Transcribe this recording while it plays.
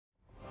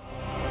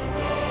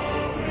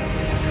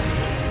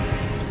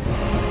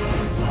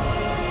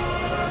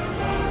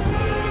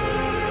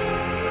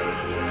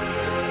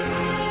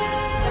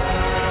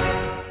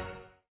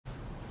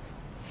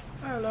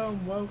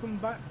Welcome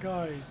back,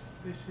 guys.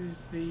 This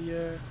is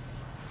the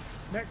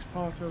next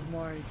part of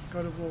my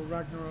God of War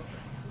Ragnarok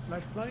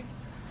Let's Play.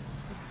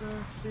 Let's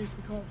see if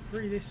we can't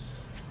free this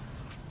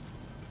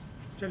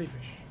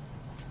jellyfish.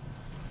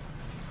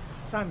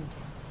 Sandfish.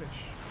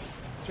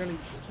 Jelly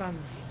sand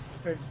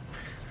thing.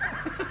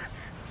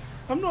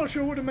 I'm not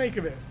sure what to make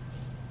of it.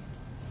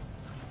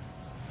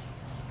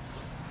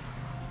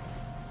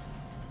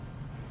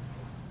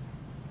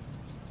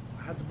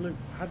 I had the blue.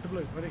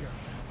 Where'd it go?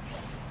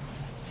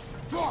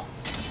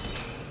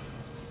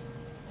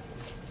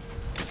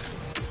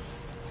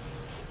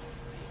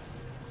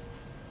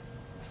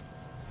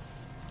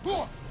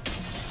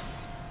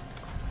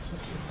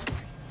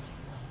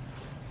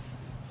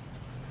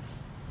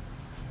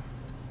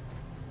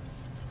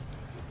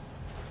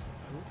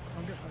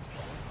 I'll get past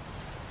that.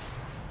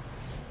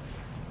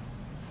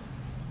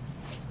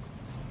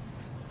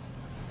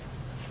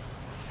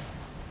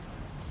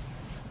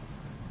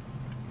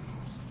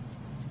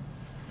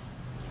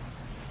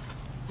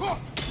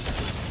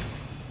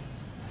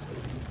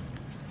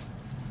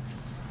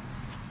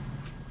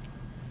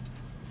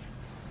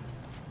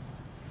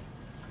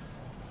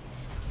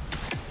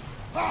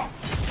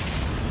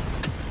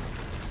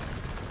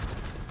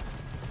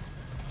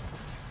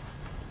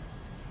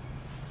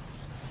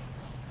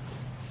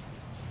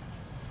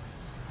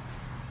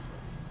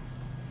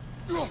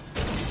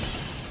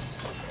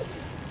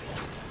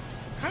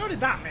 How did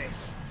that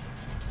miss?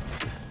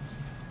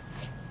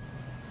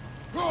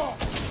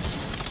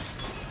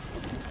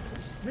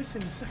 Just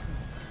missing a second.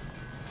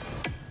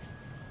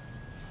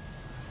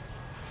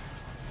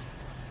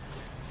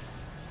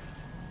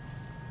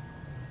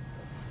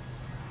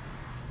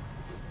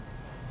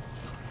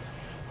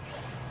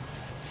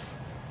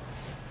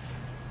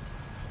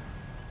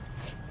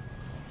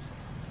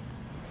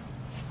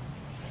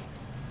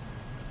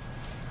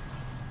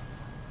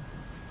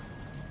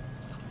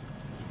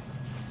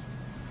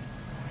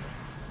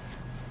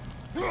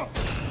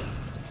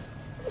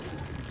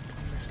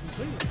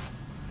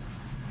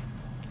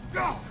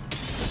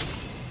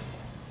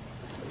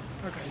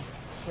 Okay,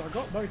 so I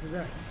got both of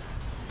them.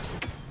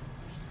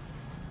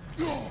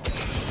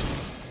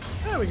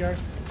 There we go.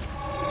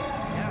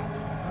 Yeah,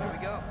 there we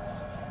go.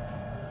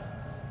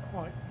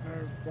 Quite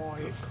know why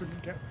it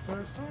couldn't get the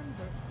first time,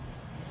 but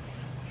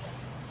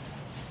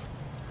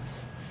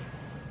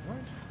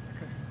right,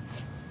 okay.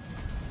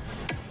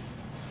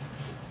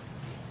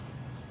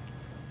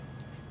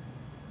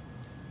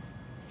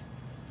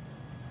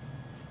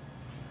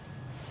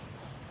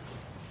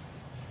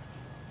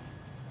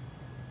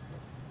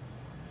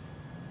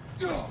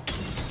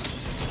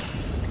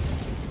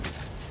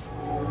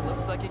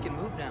 Looks like it can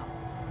move now,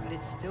 but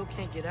it still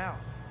can't get out.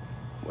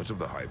 Much of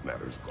the hive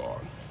matter is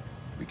gone.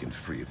 We can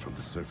free it from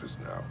the surface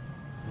now.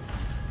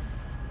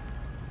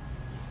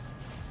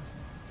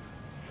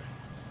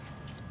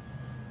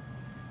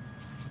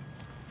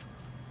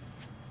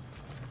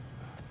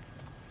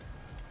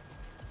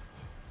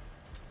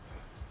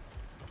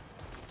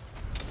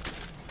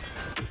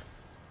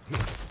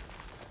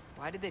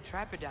 Why did they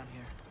trap it down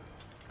here?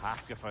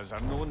 Half of us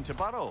are known to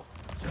burrow,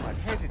 so I'd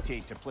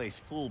hesitate to place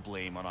full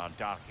blame on our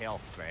dark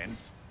elf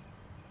friends.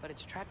 But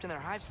it's trapped in their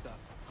hive stuff.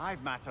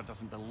 Hive matter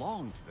doesn't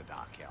belong to the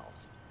dark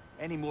elves,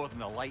 any more than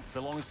the light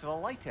belongs to the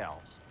light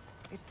elves.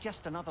 It's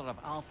just another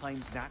of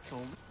Alfheim's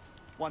natural,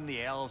 one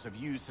the elves have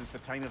used since the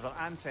time of their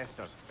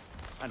ancestors.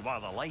 And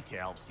while the light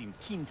elves seem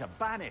keen to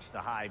banish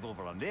the hive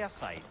over on their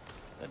side,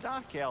 the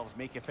dark elves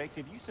make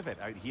effective use of it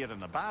out here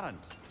in the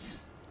barrens.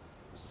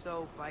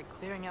 So, by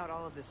clearing out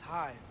all of this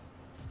hive,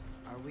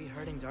 are we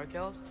hurting Dark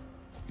Elves?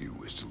 You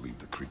wish to leave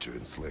the creature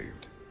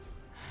enslaved?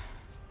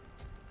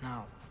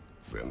 No.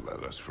 Then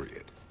let us free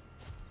it.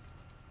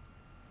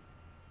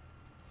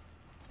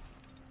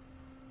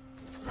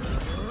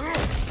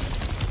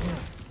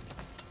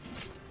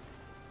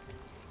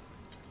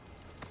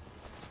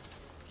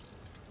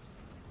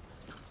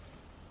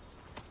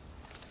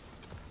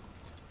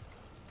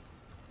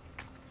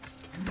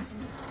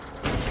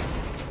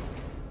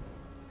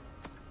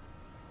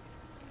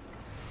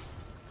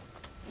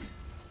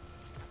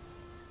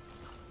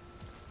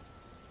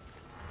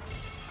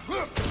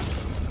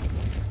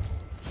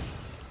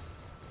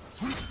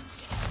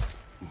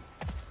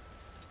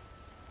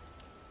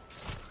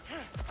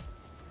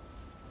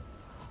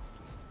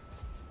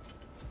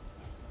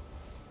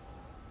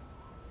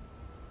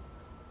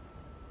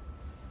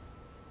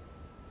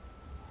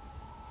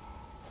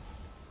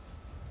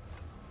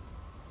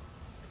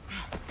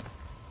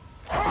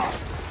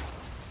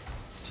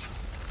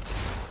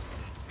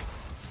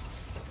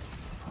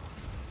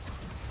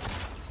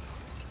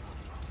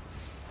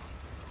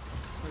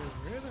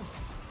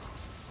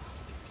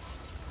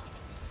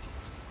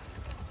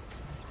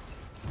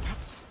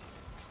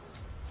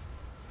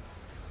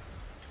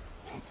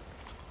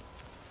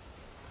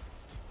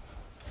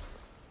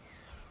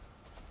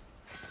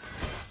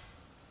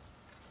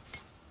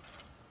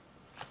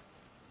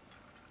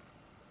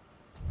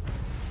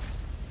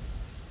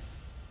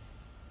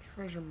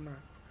 Treasure map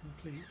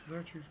complete.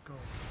 Virtue's gold.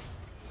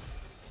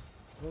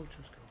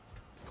 Vulture's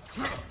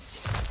gold.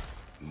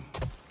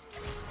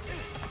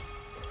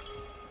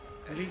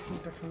 Lethal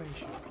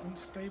detonation.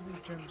 Unstable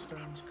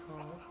gemstones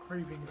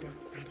craving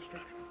death and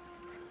destruction.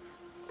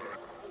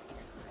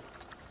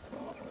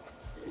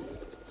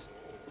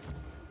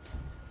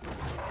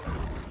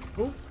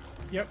 Oh,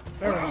 yep,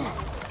 there it is.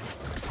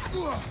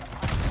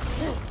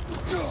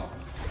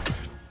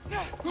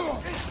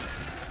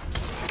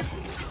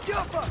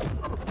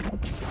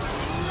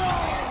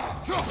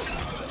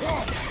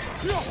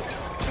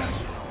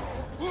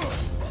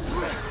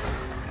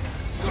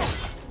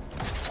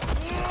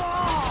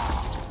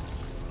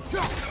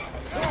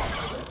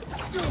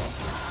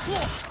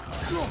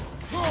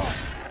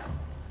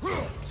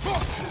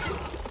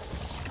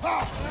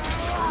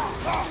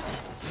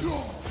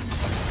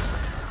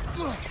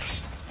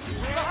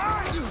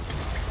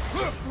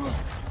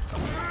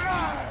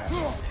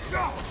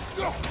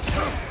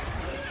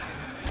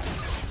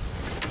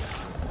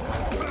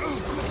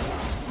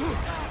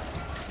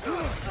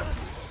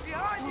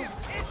 Behind you!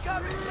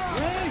 Incoming!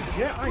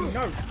 Yeah, I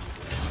know.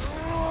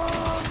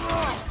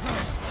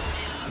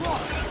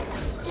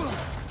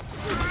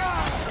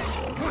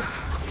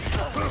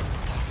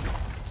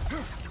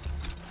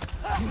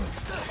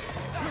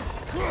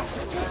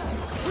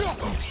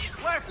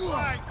 Left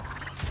flank!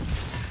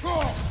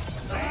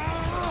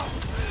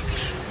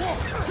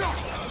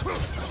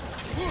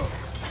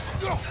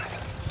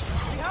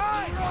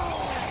 Behind!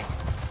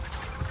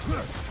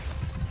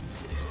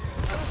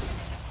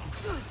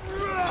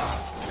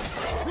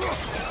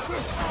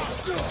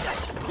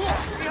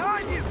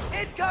 Behind you!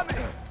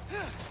 Incoming!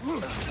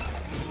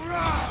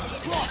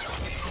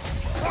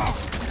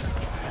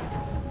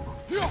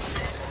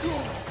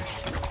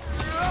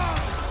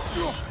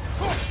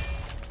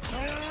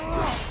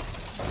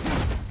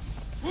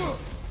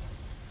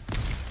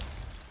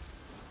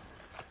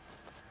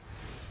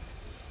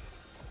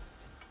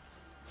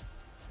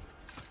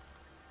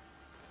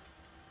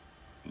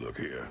 Look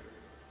here.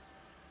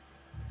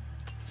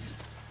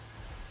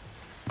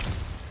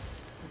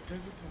 The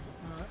desert of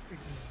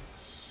ignorance.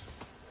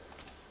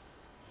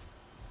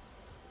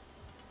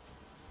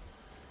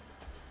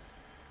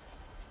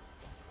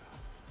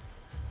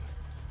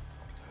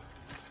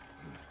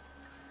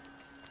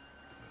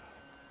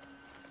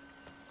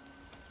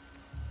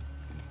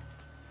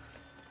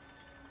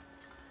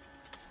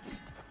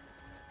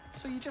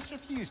 So you just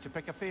refuse to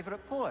pick a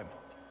favourite poem?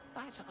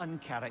 That's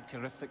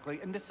uncharacteristically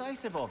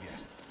indecisive of you.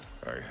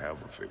 I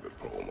have a favorite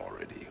poem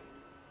already.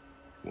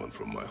 One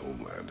from my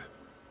homeland.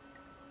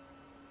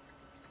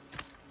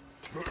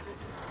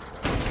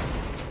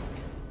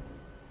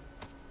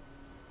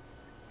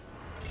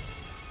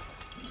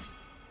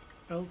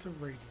 Belt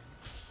of Radiance.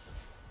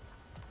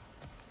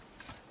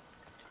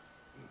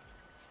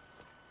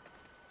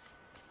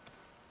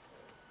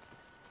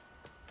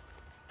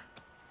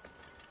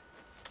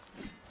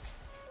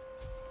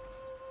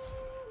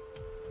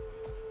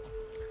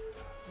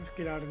 Let's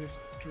get out of this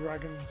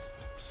dragon's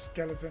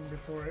skeleton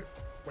before it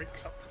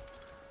wakes up.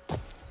 Some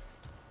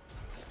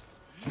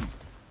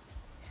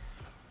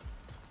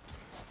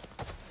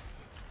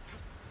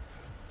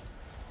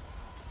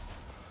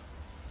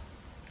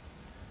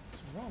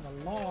rather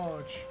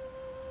large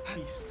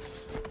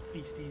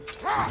beasties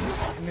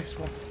in this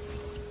one.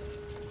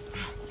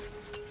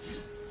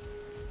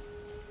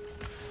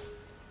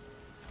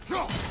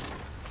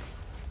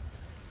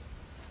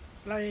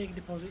 Slag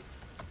deposit.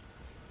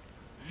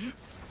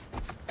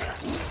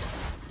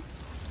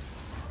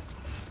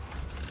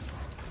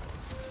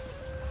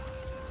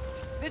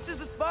 This is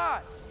the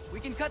spot! We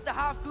can cut the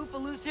half Goofa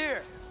loose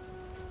here!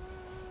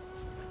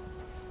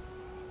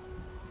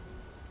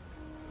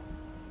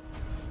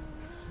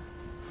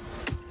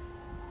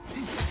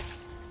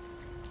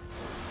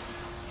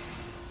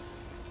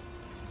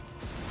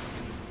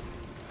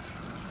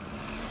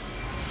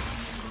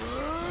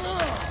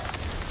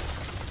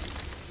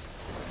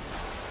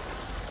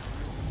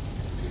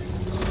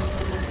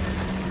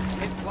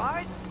 It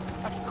flies?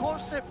 Of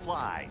course it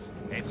flies.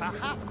 It's a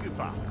half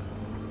goofa.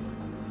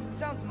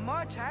 Sounds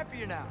much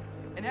happier now.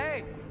 And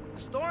hey, the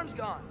storm's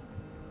gone.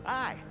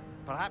 Aye,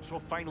 perhaps we'll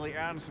finally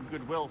earn some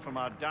goodwill from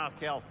our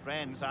Dark Elf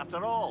friends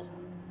after all.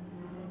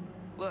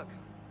 Look,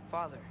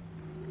 Father,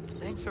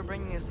 thanks for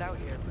bringing us out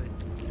here,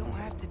 but you don't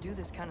have to do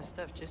this kind of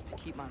stuff just to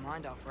keep my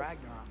mind off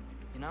Ragnarok,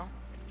 you know?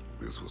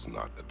 This was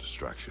not a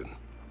distraction.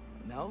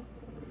 No?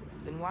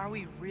 Then why are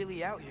we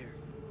really out here?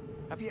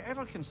 Have you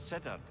ever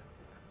considered?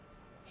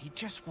 He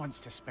just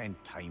wants to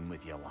spend time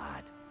with you,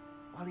 lad.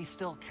 While he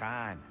still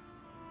can.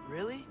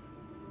 Really?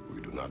 We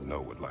do not know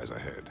what lies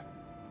ahead.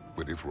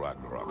 But if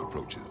Ragnarok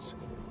approaches,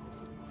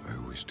 I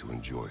wish to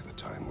enjoy the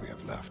time we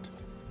have left.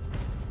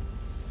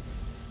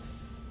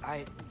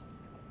 I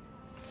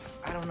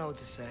don't know what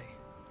to say.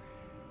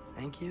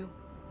 Thank you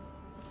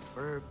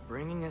for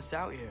bringing us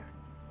out here.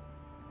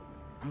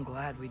 I'm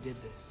glad we did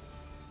this.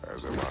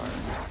 As am I.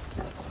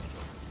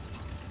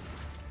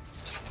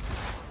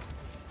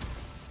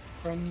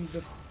 From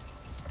the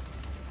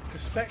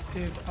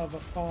perspective of a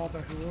father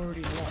who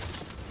already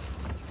lost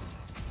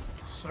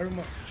so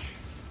much.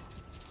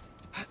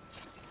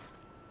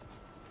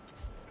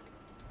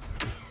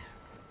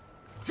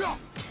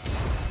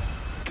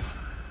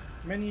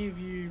 Many of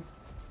you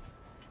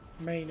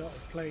may not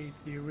have played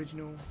the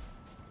original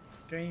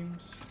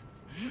games.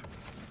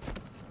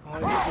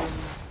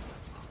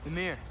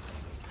 Ymir,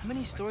 how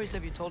many stories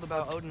have you told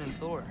about Odin and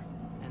Thor?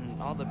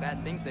 And all the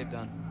bad things they've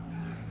done?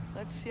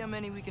 Let's see how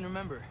many we can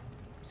remember.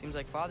 Seems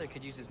like Father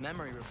could use his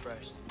memory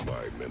refreshed.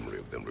 My memory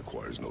of them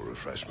requires no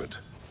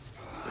refreshment.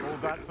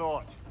 Hold that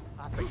thought.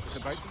 I think it's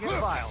about to get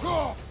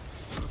violent.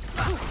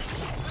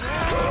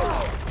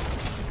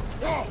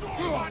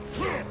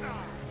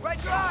 Right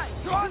side!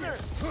 Father!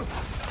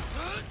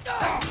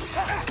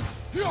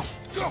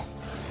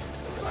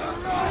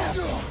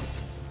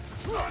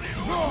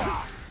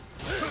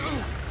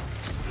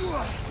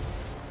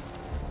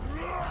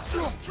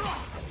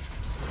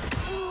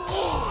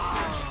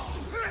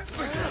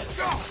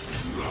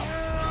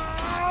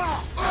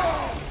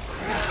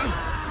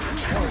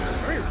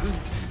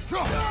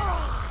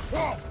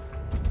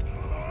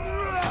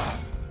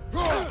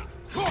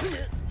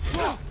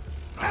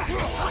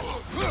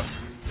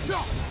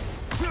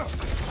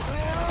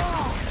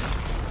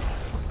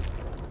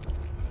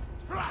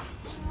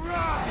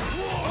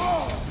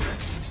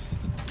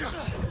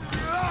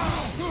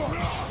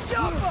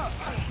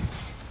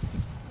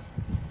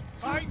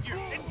 Behind you!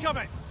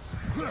 Incoming!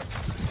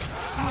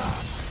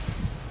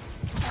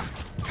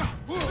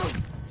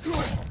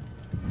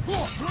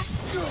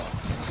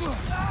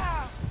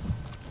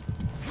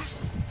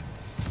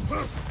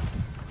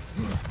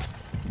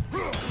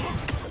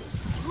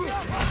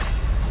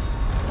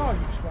 Oh,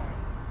 you swine.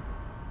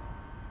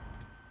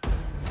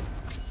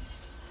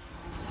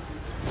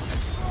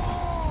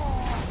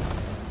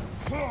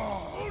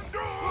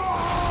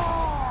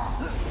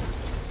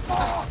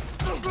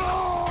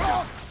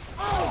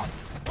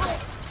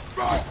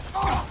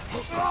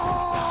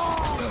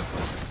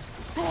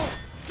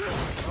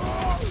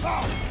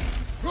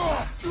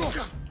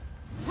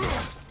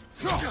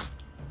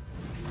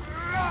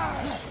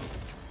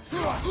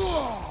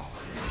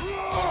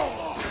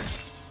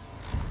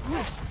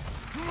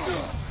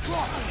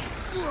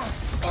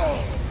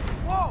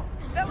 Whoa!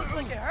 That looks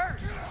like it hurt!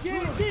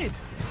 Yeah, it did.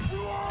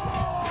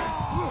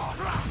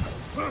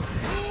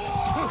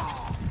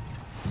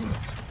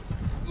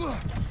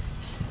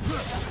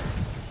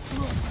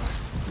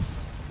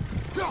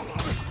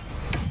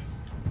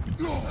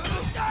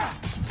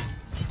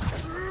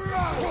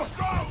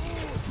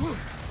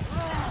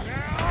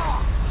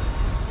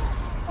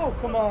 Oh,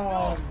 come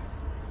on.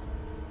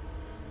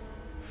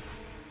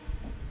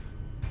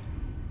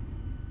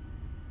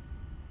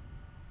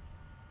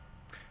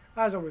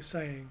 As I was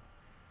saying,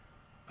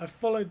 I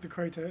followed the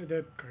Kratos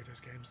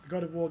games, the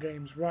God of War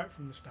games, right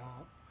from the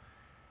start.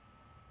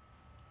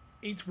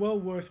 It's well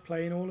worth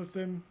playing all of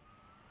them.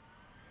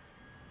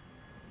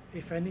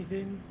 If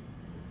anything,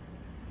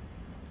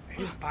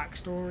 his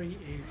backstory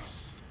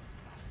is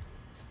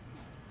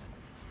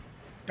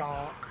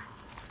dark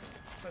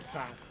but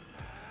sad.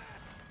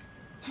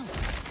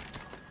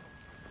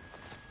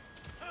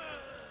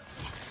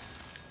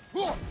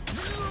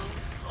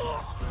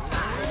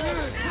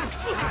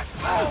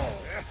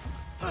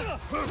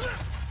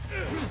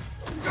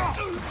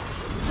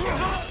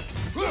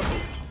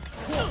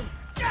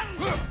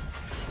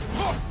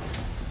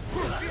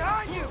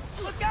 Behind you!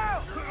 Look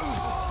out!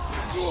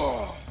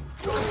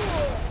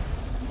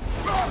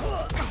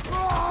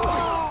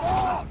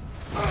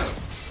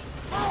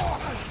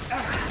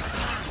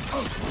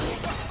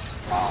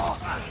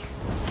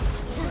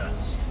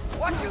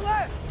 Watch your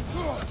left!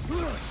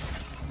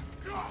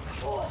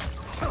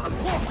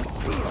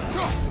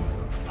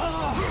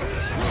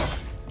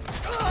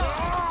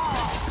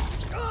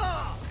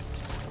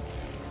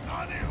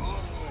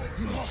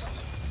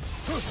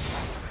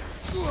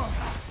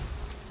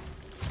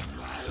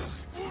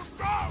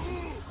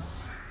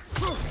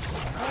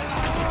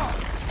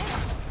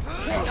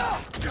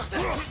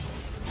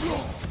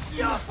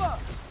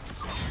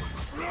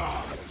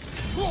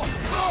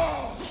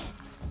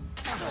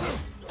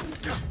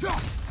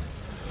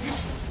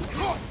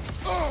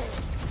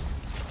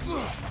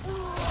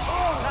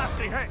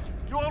 Nasty hit!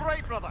 You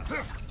alright, brother?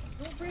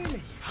 Not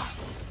really.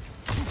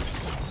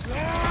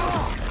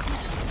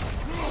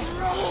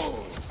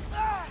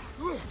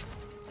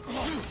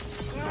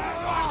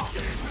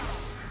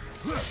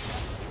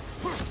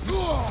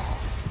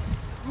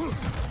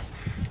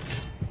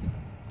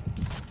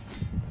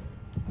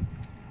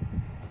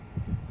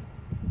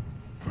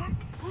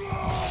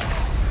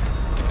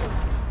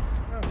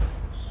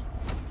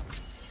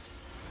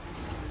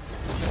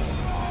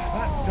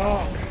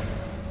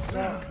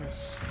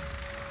 Darkness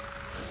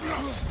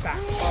stack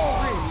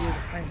really is a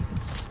pain.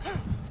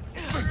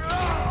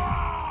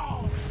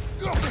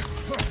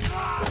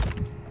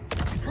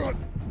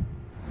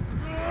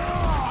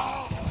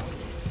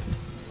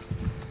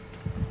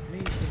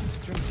 These things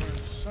jump around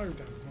so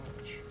damn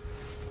much.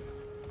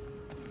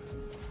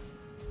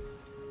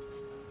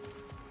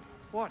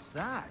 What's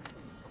that?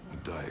 A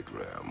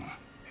diagram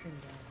Pin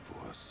down.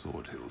 for a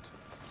sword hilt.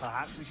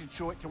 Perhaps we should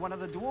show it to one of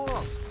the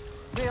dwarves.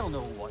 They'll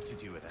know what to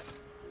do with it.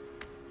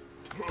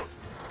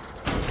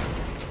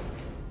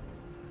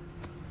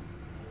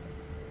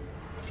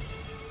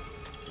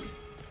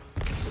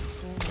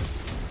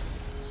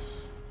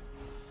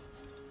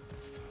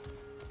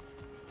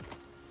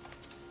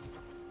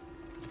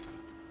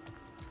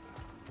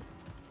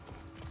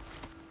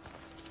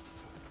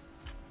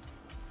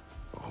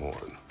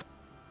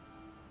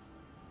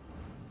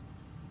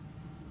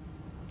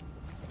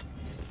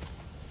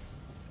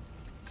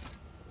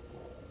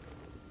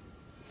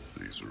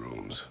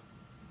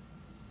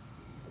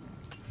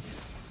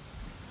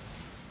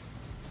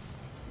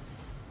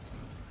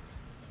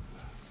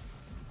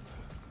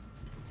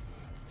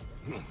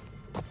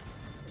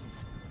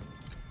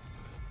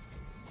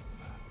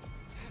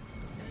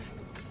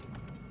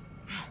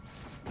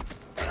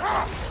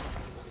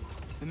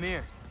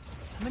 Mimir,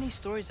 how many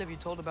stories have you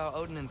told about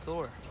Odin and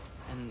Thor?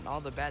 And all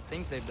the bad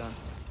things they've done?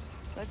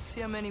 Let's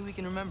see how many we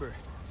can remember.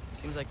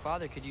 Seems like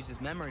Father could use his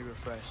memory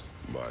refreshed.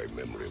 My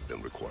memory of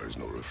them requires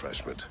no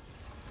refreshment.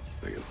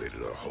 They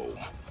invaded our home.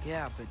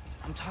 Yeah, but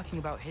I'm talking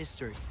about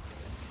history.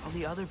 All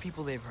the other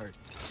people they've hurt.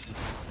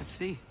 Let's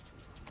see.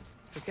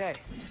 Okay,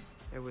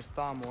 there was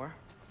Thalmor,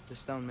 the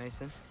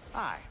stonemason.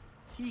 Aye.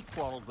 He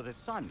quarreled with his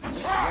son.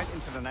 Went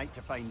into the night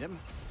to find him.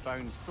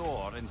 Found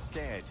Thor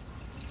instead.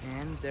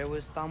 And there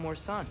was Thalmor's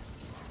son,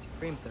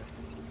 Grimthur.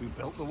 Who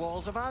built the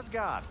walls of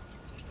Asgard.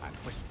 And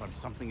whispered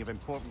something of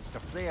importance to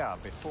Freya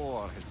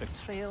before his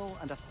betrayal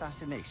and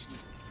assassination.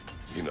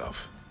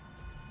 Enough.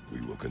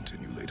 We will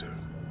continue later.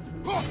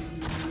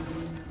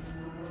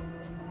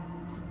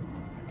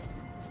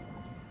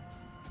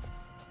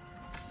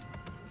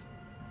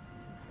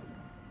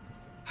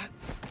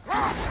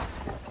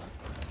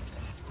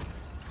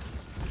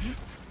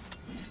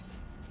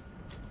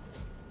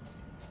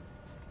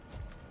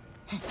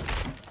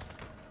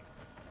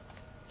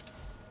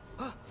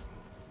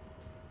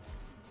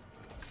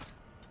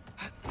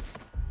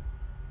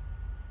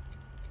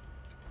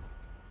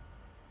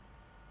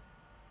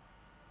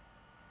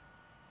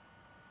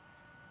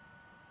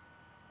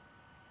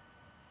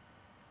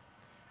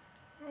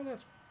 Well,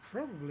 that's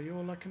probably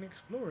all I can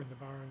explore in the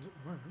Barrens at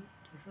the moment,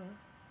 to be fair.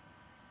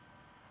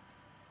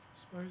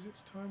 Suppose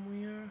it's time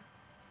we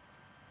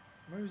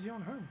mosey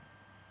on home.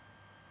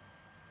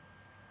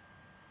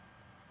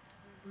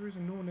 There is a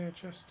Nornir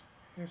chest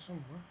here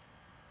somewhere.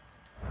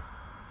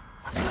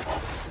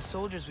 The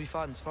soldiers we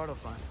fought in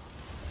Svartalfheim,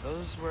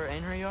 those were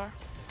Einherjar?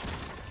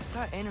 I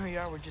thought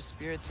Einherjar were just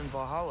spirits in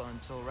Valhalla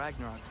until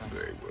Ragnarok time.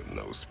 They were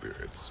no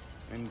spirits.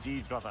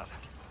 Indeed, brother.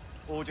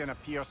 Odin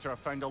appears to have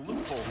found a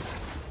loophole.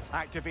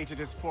 Activated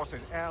his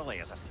forces early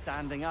as a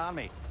standing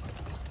army.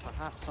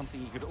 Perhaps something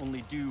he could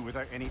only do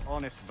without any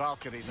honest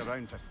Valkyries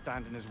around to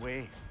stand in his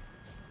way.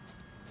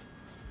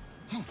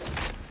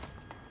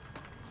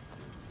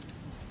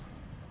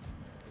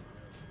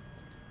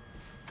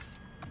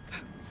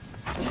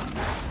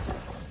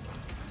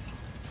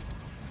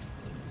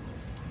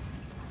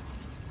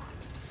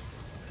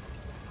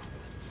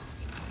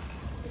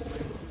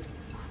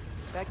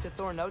 Back to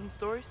Thor and Odin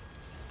stories?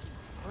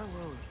 Where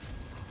were we?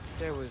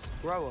 There was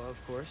Groa,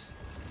 of course.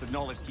 The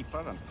knowledge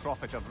keeper and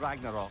prophet of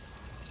Ragnarok.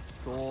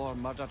 Thor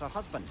murdered her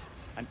husband,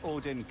 and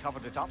Odin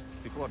covered it up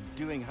before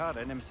doing her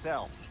in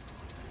himself.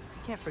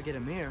 I can't forget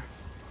Ymir,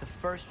 the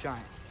first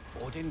giant.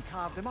 Odin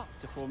carved him up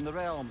to form the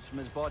realms from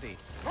his body.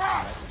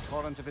 Let the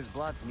torrent of his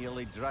blood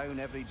nearly drown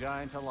every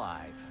giant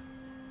alive.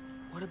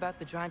 What about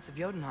the giants of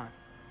Jotunheim?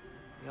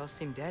 They all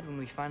seemed dead when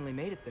we finally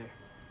made it there.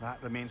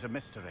 That remains a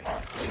mystery.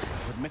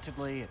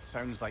 Admittedly, it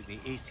sounds like the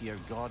Aesir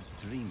god's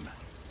dream.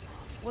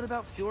 What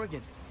about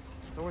Fjorgyn?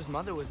 Thor's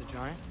mother was a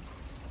giant,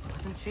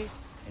 wasn't she?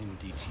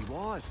 Indeed she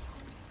was.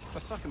 The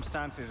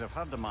circumstances of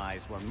her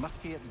demise were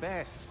murky at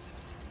best.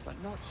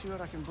 But not sure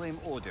I can blame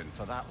Odin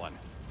for that one.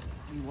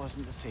 He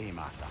wasn't the same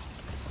after.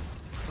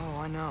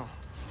 Oh, I know.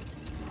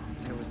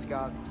 There was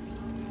Skag,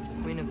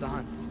 the queen of the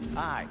hunt.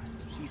 Aye,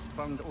 she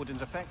spurned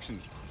Odin's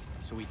affections,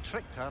 so he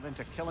tricked her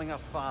into killing her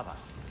father.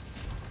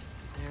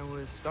 There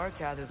was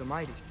Starkather the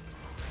Mighty,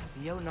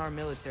 the Jotnar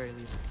military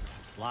leader.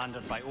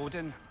 Slandered by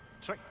Odin,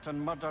 tricked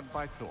and murdered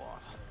by Thor.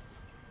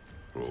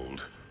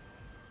 Hold.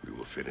 We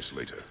will finish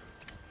later.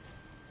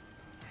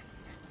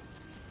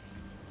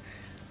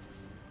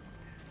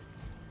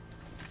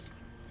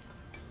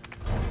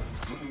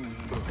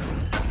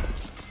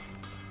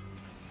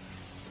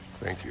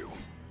 Thank you.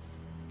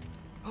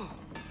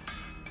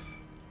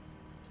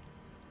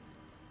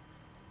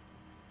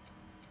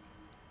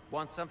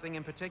 Want something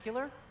in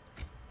particular?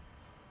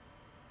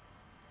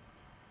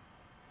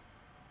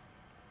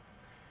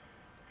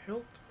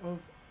 Hilt of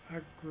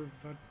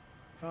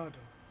Agrivada.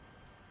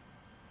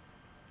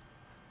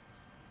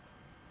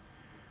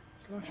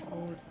 Slash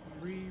forward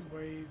 3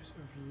 waves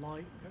of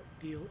light that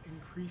deal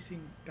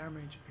increasing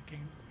damage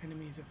against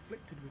enemies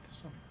afflicted with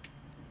Sonic.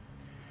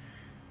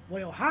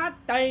 Well, hot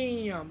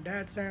damn!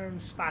 That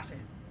sounds spicy.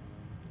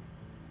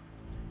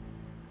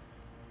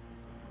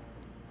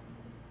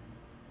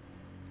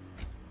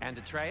 And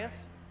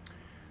Atreus?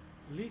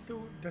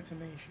 Lethal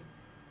detonation.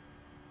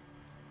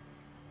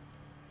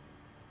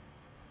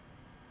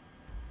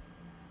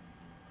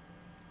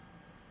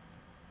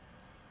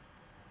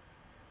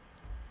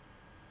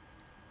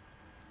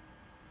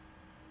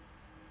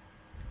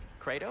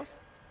 Kratos?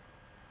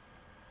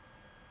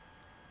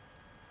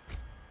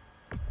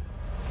 We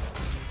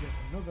get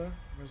another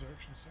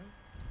resurrection save.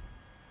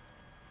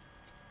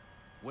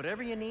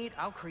 Whatever you need,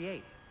 I'll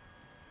create.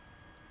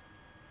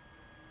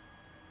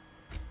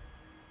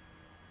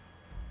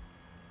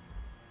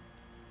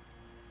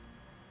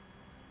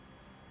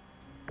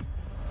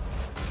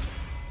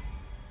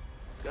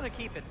 Gonna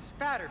keep it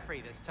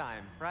spatter-free this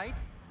time, right?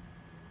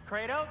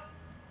 Kratos?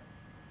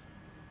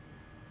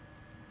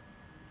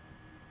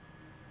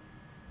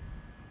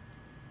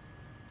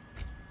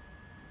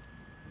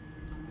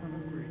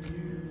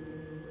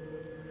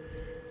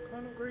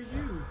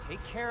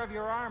 Take care of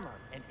your armor,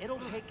 and it'll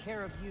take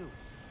care of you.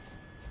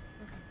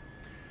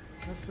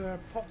 Let's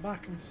pop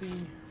back and see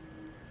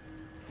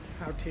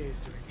how Tyr's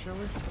doing, shall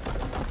we?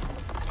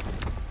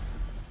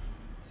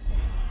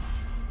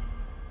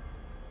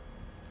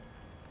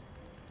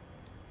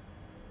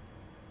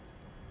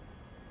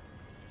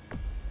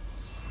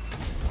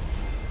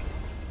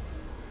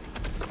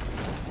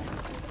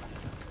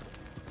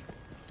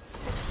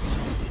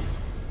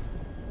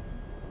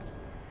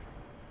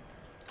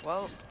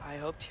 Well, I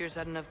hope Tyr's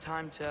had enough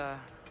time to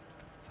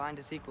find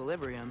his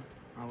equilibrium,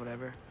 or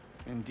whatever.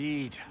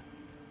 Indeed.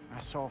 I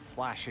saw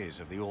flashes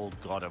of the old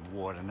god of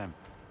war in him,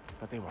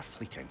 but they were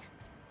fleeting.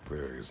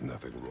 There is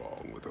nothing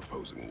wrong with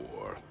opposing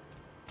war,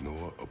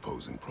 nor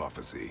opposing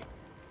prophecy.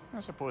 I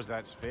suppose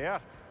that's fair.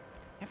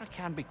 Never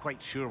can be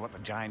quite sure what the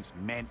Giants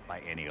meant by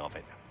any of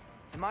it.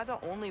 Am I the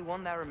only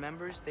one that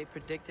remembers they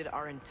predicted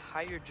our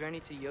entire journey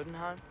to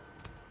Jotunheim?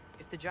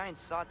 If the Giants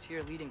saw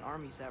Tyr leading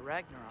armies at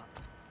Ragnarok,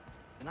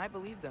 then I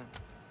believe them.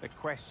 The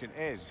question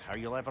is how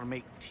you'll ever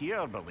make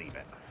Tyr believe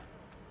it.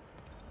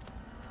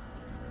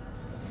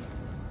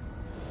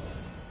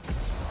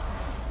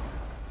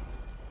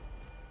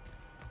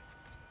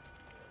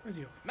 Where's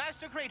he off?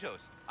 Master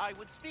Kratos, I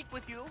would speak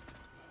with you.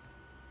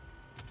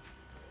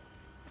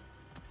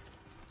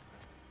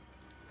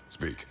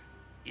 Speak.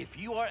 If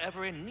you are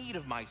ever in need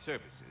of my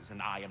services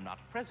and I am not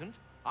present,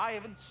 I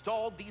have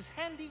installed these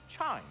handy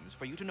chimes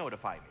for you to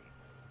notify me.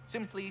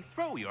 Simply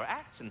throw your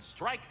axe and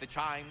strike the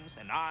chimes,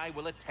 and I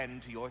will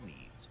attend to your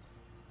needs.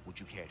 Would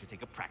you care to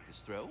take a practice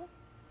throw?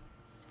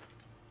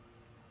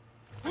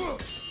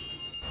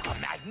 A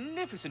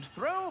magnificent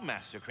throw,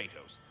 Master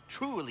Kratos.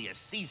 Truly a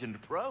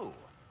seasoned pro.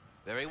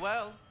 Very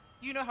well.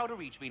 You know how to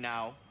reach me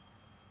now.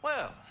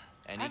 Well,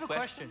 any I have a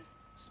question.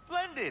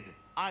 Splendid!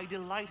 I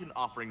delight in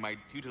offering my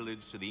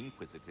tutelage to the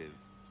inquisitive.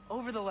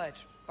 Over the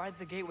ledge, by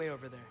the gateway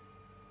over there.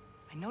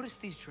 I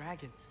noticed these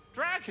dragons.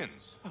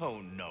 Dragons?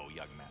 Oh no,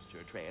 young Master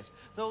Atreus.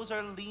 Those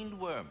are lean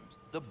worms,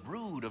 the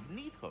brood of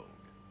Nidhogg.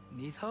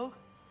 Nidhogg?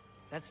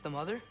 That's the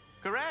mother?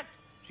 Correct.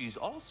 She's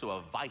also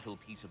a vital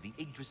piece of the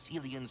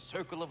Yggdrasilian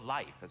circle of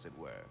life, as it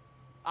were.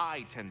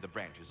 I tend the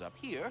branches up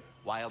here,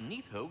 while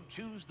Nidhogg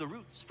chews the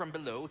roots from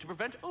below to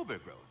prevent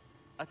overgrowth.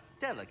 A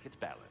delicate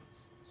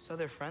balance. So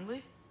they're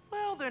friendly?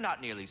 Well, they're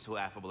not nearly so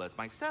affable as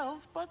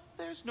myself, but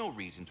there's no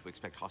reason to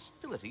expect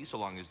hostility so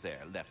long as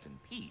they're left in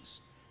peace.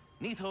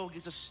 Nidhogg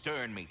is a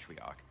stern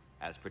matriarch,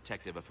 as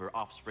protective of her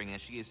offspring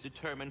as she is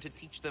determined to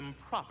teach them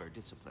proper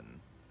discipline.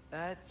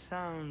 That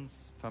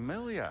sounds...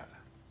 Familiar.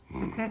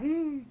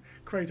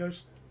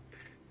 Kratos.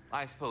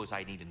 I suppose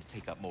I needn't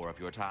take up more of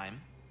your time.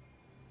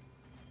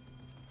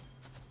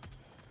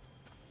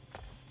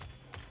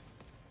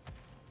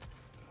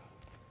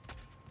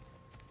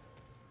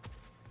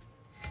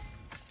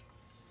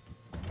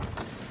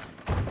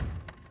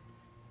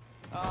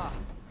 Ah,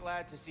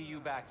 glad to see you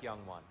back,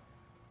 young one.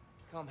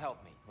 Come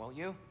help me, won't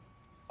you?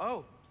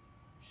 Oh,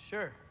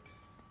 sure.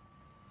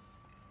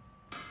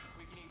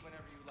 We can eat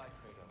whenever you like,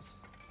 Kratos.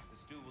 The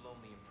stew will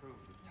only improve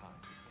with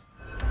time.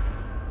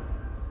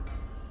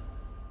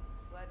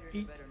 Glad you're in a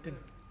Eat better dinner.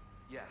 mood.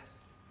 Yes.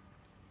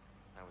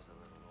 I was a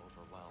little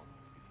overwhelmed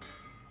before.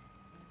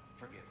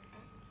 Forgive me.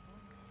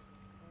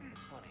 It's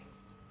funny.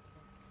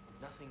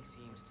 Nothing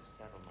seems to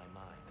settle my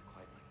mind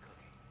quite like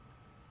cooking.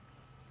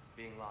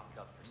 Being locked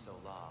up for so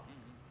long,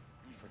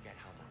 I forget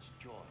how much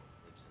joy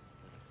lives in the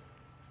little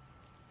things.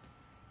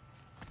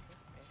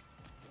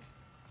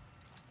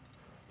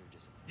 You're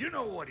disappointed. You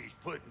know what he's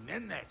putting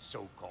in that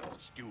so-called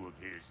stew of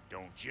his,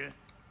 don't you?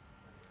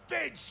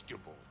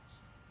 Vegetables.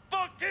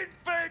 Fucking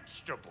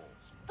vegetables!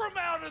 From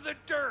out of the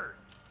dirt!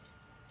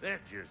 That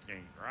just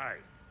ain't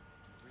right.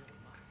 You really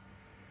must.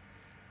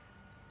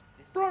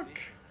 This Brooke.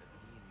 vision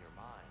of me in your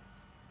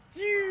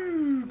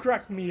mind You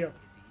cracked me up, is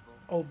evil.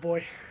 oh boy.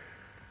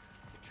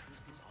 The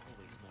truth is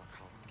always more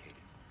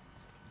complicated.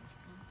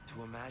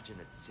 To imagine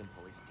it's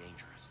simple is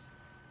dangerous.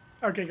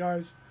 Okay,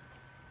 guys.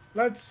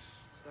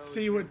 Let's So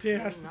see you what Tyr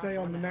really has to not say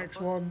on wanna the help next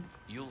us? one.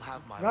 You'll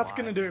have my That's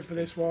gonna wise do it and for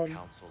this faithful one.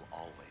 counsel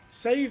always.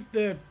 Save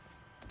the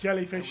I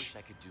jellyfish wish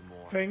I could do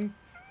more. thing.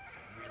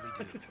 I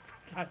really do.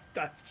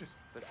 That's just...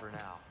 But for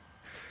now,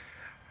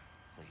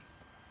 please.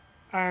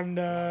 And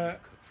allow me to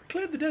cook for you.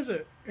 cleared the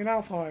desert in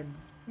Alfheim.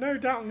 No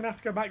doubt I'm going to have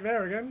to go back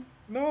there again.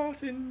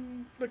 Not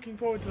in looking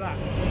forward to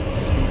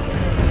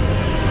that.